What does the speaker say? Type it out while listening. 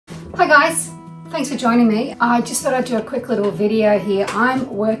Hi guys, thanks for joining me. I just thought I'd do a quick little video here. I'm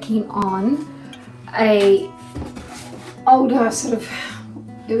working on a older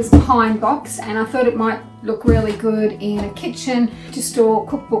it was a pine box, and I thought it might look really good in a kitchen to store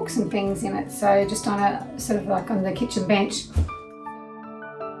cookbooks and things in it. So just on a on the kitchen bench.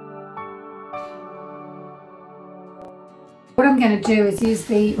 What I'm going to do is use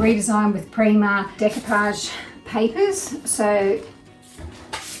the Redesign with Prima Decoupage Papers. So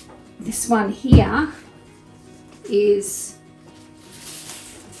this one here is,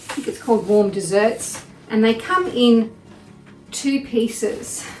 I think it's called Warm Desserts, and they come in 2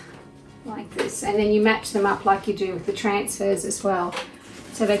 pieces like this, and then you match them up like you do with the transfers as well.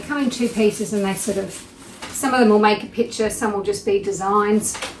 So they come in 2 pieces, and they some of them will make a picture, some will just be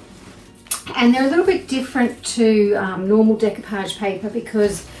designs. And they're a little bit different to normal decoupage paper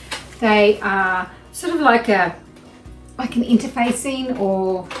because they are sort of like an interfacing,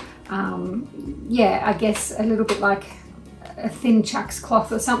 or yeah, I guess a little bit like a thin chucks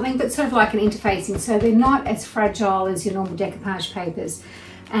cloth or something, but sort of like an interfacing. So they're not as fragile as your normal decoupage papers,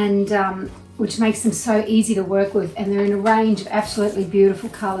 and which makes them so easy to work with. And they're in a range of absolutely beautiful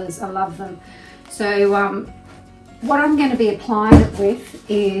colours. I love them. So what I'm going to be applying it with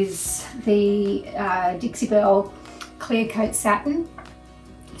is the Dixie Belle Clear Coat Satin.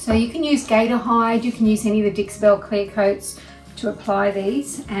 So you can use gator hide, you can use any of the Dixie Belle clear coats to apply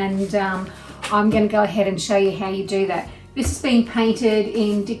these, and I'm going to go ahead and show you how you do that. This has been painted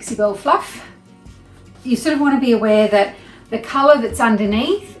in Dixie Belle Fluff. You sort of want to be aware that the colour that's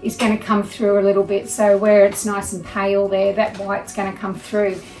underneath is going to come through a little bit. So where it's nice and pale there, that white's going to come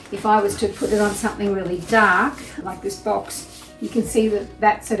through. If I was to put it on something really dark, like this box, you can see that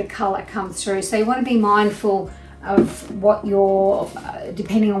that sort of colour comes through. So you want to be mindful of what your,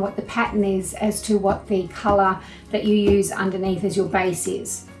 depending on what the pattern is, as to what the colour that you use underneath as your base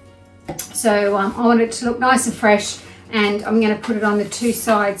is. So I want it to look nice and fresh, and I'm going to put it on the 2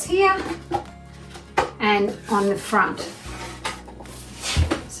 sides here and on the front.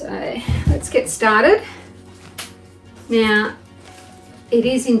 So let's get started. Now it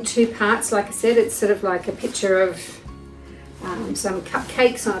is in 2 parts, like I said. It's sort of like a picture of some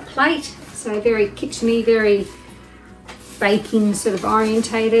cupcakes on a plate, so very kitcheny, very baking sort of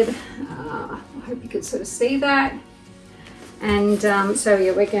orientated. I hope you could sort of see that. And so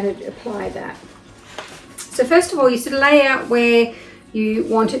yeah, we're going to apply that. So first of all, you sort of lay out where you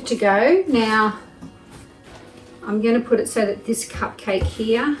want it to go. Now I'm going to put it so that this cupcake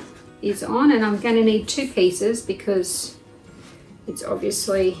here is on, and I'm going to need 2 pieces because it's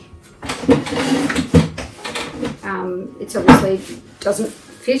obviously doesn't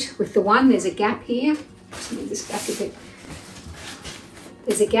fit with the one. There's a gap here. Let's move this back a bit.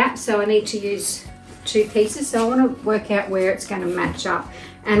 There's a gap, so I need to use 2 pieces. So I want to work out where it's going to match up,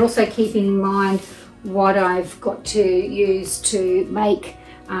 and also keeping in mind what I've got to use to make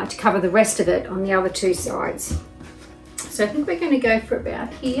to cover the rest of it on the other 2 sides. So I think we're going to go for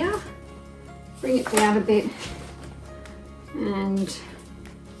about here. Bring it down a bit and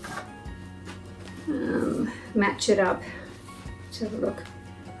match it up. Let's have a look.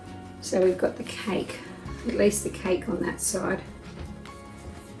 So we've got the cake, at least the cake on that side.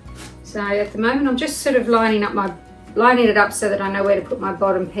 So at the moment I'm just sort of lining it up so that I know where to put my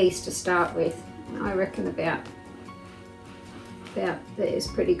bottom piece to start with. And I reckon about there is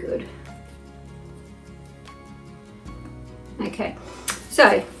pretty good. Okay,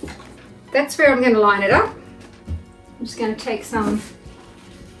 so that's where I'm going to line it up. I'm just going to take just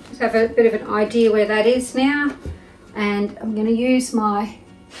have a bit of an idea where that is now, and I'm going to use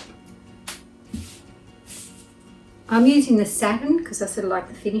I'm using the satin because I sort of like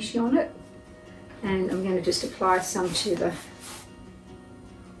the finishing on it, and I'm going to just apply some to the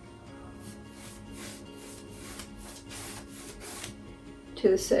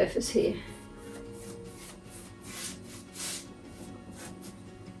surface here.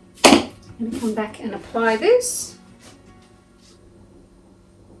 I'm going to come back and apply this.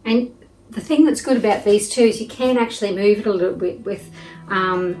 And the thing that's good about these two is you can actually move it a little bit with,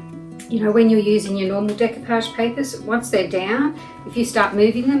 you know, when you're using your normal decoupage papers, once they're down, if you start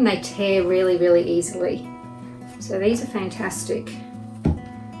moving them, they tear really, really easily. So these are fantastic.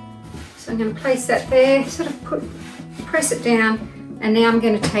 So I'm going to place that there, sort of press it down, and now I'm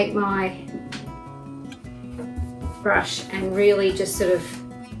going to take my brush and really just sort of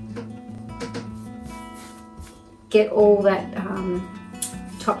get all that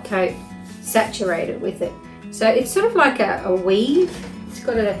top coat saturated with it. So it's sort of like a weave. It's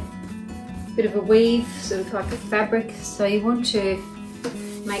got a bit of a weave, sort of like a fabric. So you want to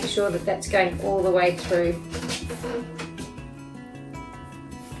make sure that that's going all the way through.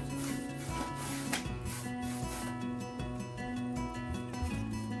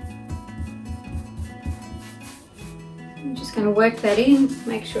 I'm just going to work that in,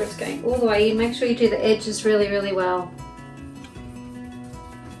 make sure it's going all the way in, make sure you do the edges really, really well.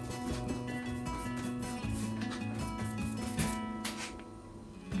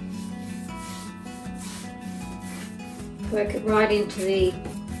 Work it right into the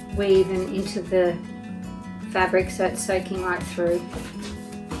weave and into the fabric so it's soaking right through.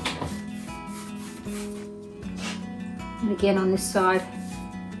 And again on this side,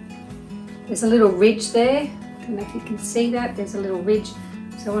 there's a little ridge there. I don't know if you can see that, there's a little ridge.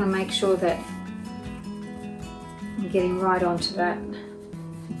 So I want to make sure that I'm getting right onto that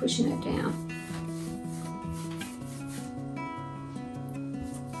and pushing it down.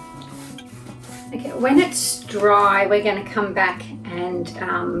 Okay, when it's dry, we're going to come back and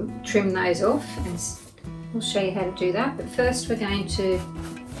trim those off, and we'll show you how to do that. But first we're going to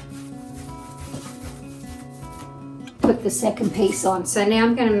put the second piece on. So now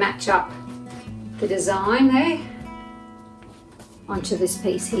I'm going to match up the design there onto this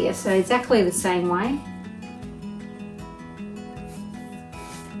piece here. So exactly the same way.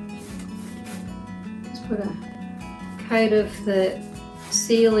 Just put a coat of the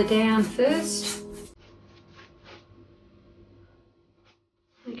sealer down first.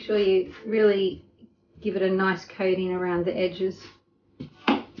 Make sure you really give it a nice coating around the edges.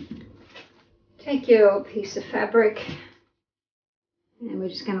 Take your piece of fabric and we're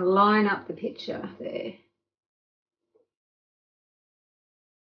just going to line up the picture there.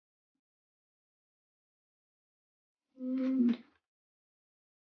 And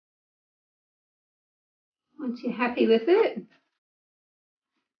once you're happy with it,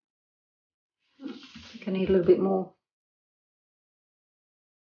 I think I need a little bit more.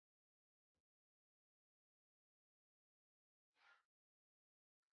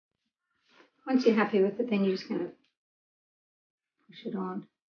 Once you're happy with it, then you're just going to push it on.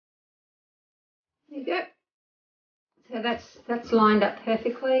 There you go. So that's lined up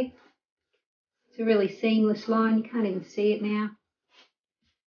perfectly. It's a really seamless line. You can't even see it now.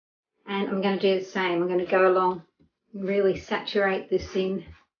 And I'm going to do the same. I'm going to go along and really saturate this in.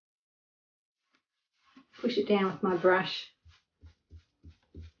 Push it down with my brush.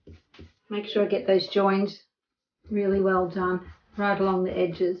 Make sure I get those joins really well done right along the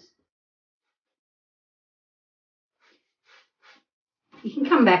edges. You can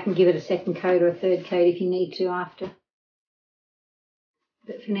come back and give it a second coat or a third coat if you need to after.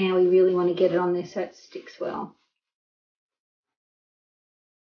 But for now we really want to get it on there so it sticks well.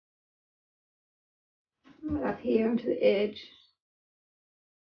 Right up here onto the edge.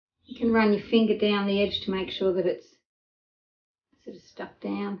 You can run your finger down the edge to make sure that it's sort of stuck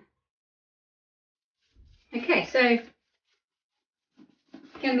down. Okay, so I'm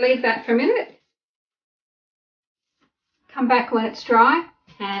going to leave that for a minute. Come back when it's dry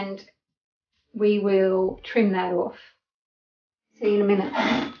and we will trim that off. See you in a minute.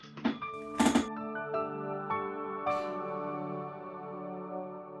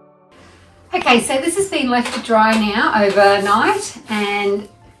 Okay, so this has been left to dry now overnight, and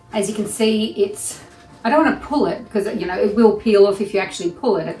as you can see, I don't want to pull it because you know it will peel off if you actually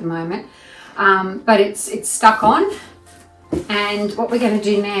pull it at the moment, but it's stuck on. And what we're going to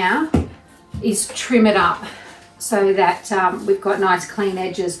do now is trim it up so that we've got nice clean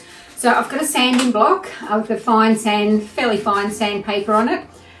edges. So I've got a sanding block with a fairly fine sandpaper on it,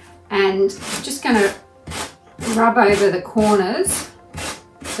 and I'm just going to rub over the corners,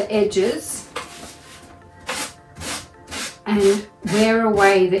 the edges, and wear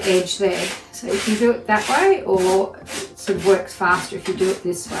away the edge there. So you can do it that way, or it sort of works faster if you do it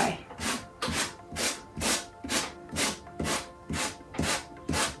this way.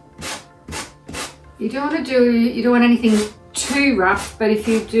 You don't want anything too rough, but if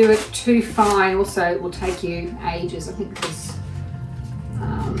you do it too fine, also it will take you ages. I think this,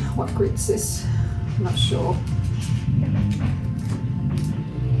 what grit's this? I'm not sure.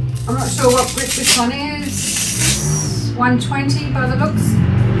 I'm not sure what grit this one is. 120 by the looks,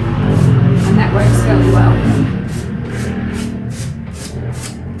 and that works fairly well.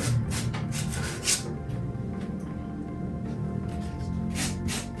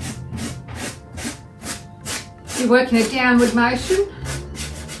 You work in a downward motion.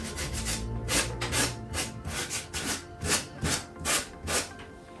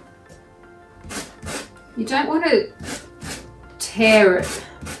 You don't want to tear it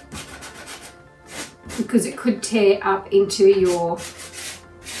because it could tear up into your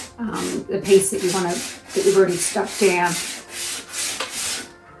the piece that you've already stuck down.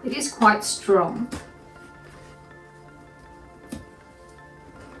 It is quite strong.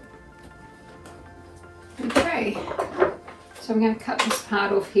 Okay, so I'm going to cut this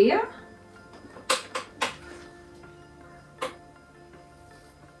part off here.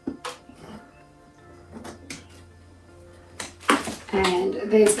 And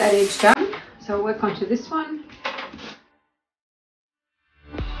there's that edge done. So I'll work onto this one.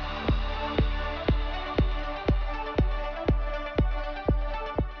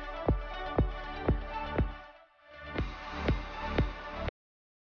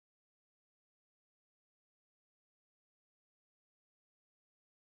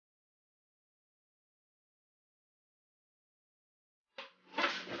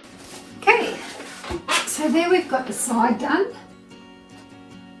 Okay, so there we've got the side done.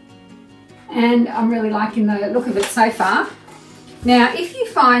 And I'm really liking the look of it so far. Now, if you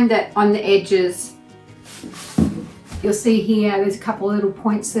find that on the edges, you'll see here there's a couple of little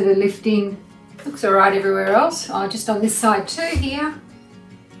points that are lifting. Looks all right everywhere else. Oh, just on this side too here,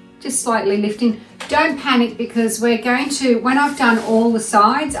 just slightly lifting. Don't panic, because we're going to, when I've done all the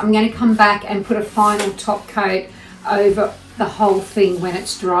sides, I'm going to come back and put a final top coat over the whole thing when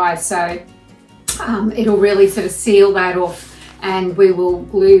it's dry. So it'll really sort of seal that off, and we will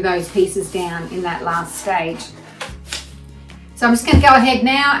glue those pieces down in that last stage. So I'm just going to go ahead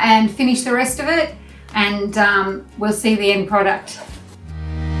now and finish the rest of it, and we'll see the end product.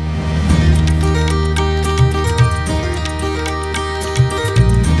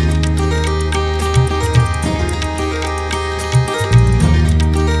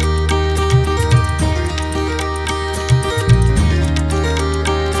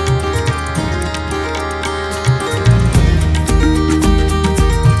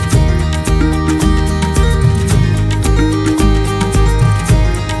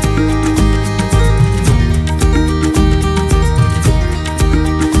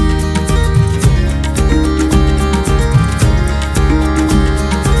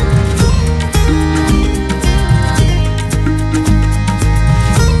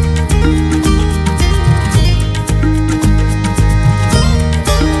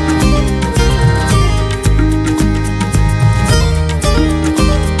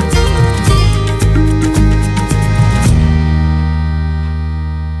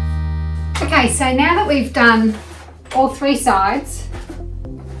 Okay, so now that we've done all three sides,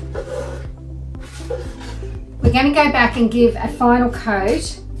 we're going to go back and give a final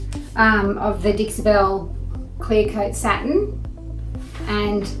coat of the Dixie Belle Clear Coat Satin,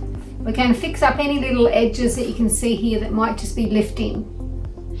 and we're going to fix up any little edges that you can see here that might just be lifting.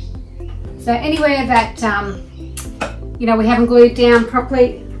 So anywhere that you know, we haven't glued down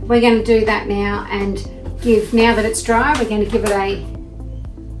properly, we're going to do that now, and now that it's dry, we're going to give it a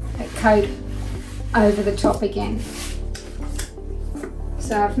coat over the top again.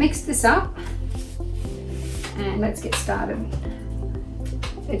 So I've mixed this up, and let's get started.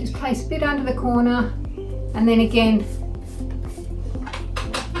 So just place a bit under the corner, and then again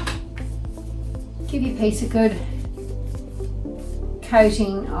give your piece a good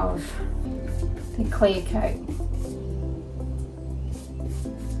coating of the clear coat.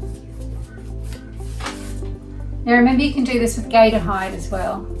 Now remember, you can do this with gator hide as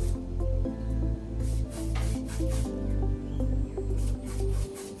well.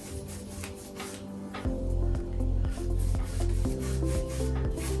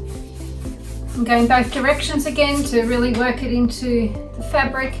 I'm going both directions again to really work it into the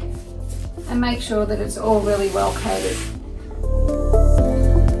fabric and make sure that it's all really well coated.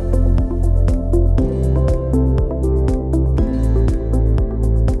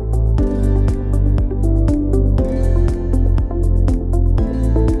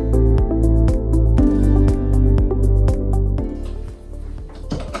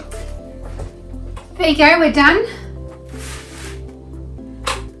 There you go, we're done.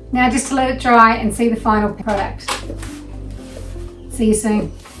 Now just to let it dry and see the final product. See you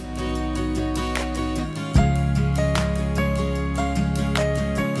soon.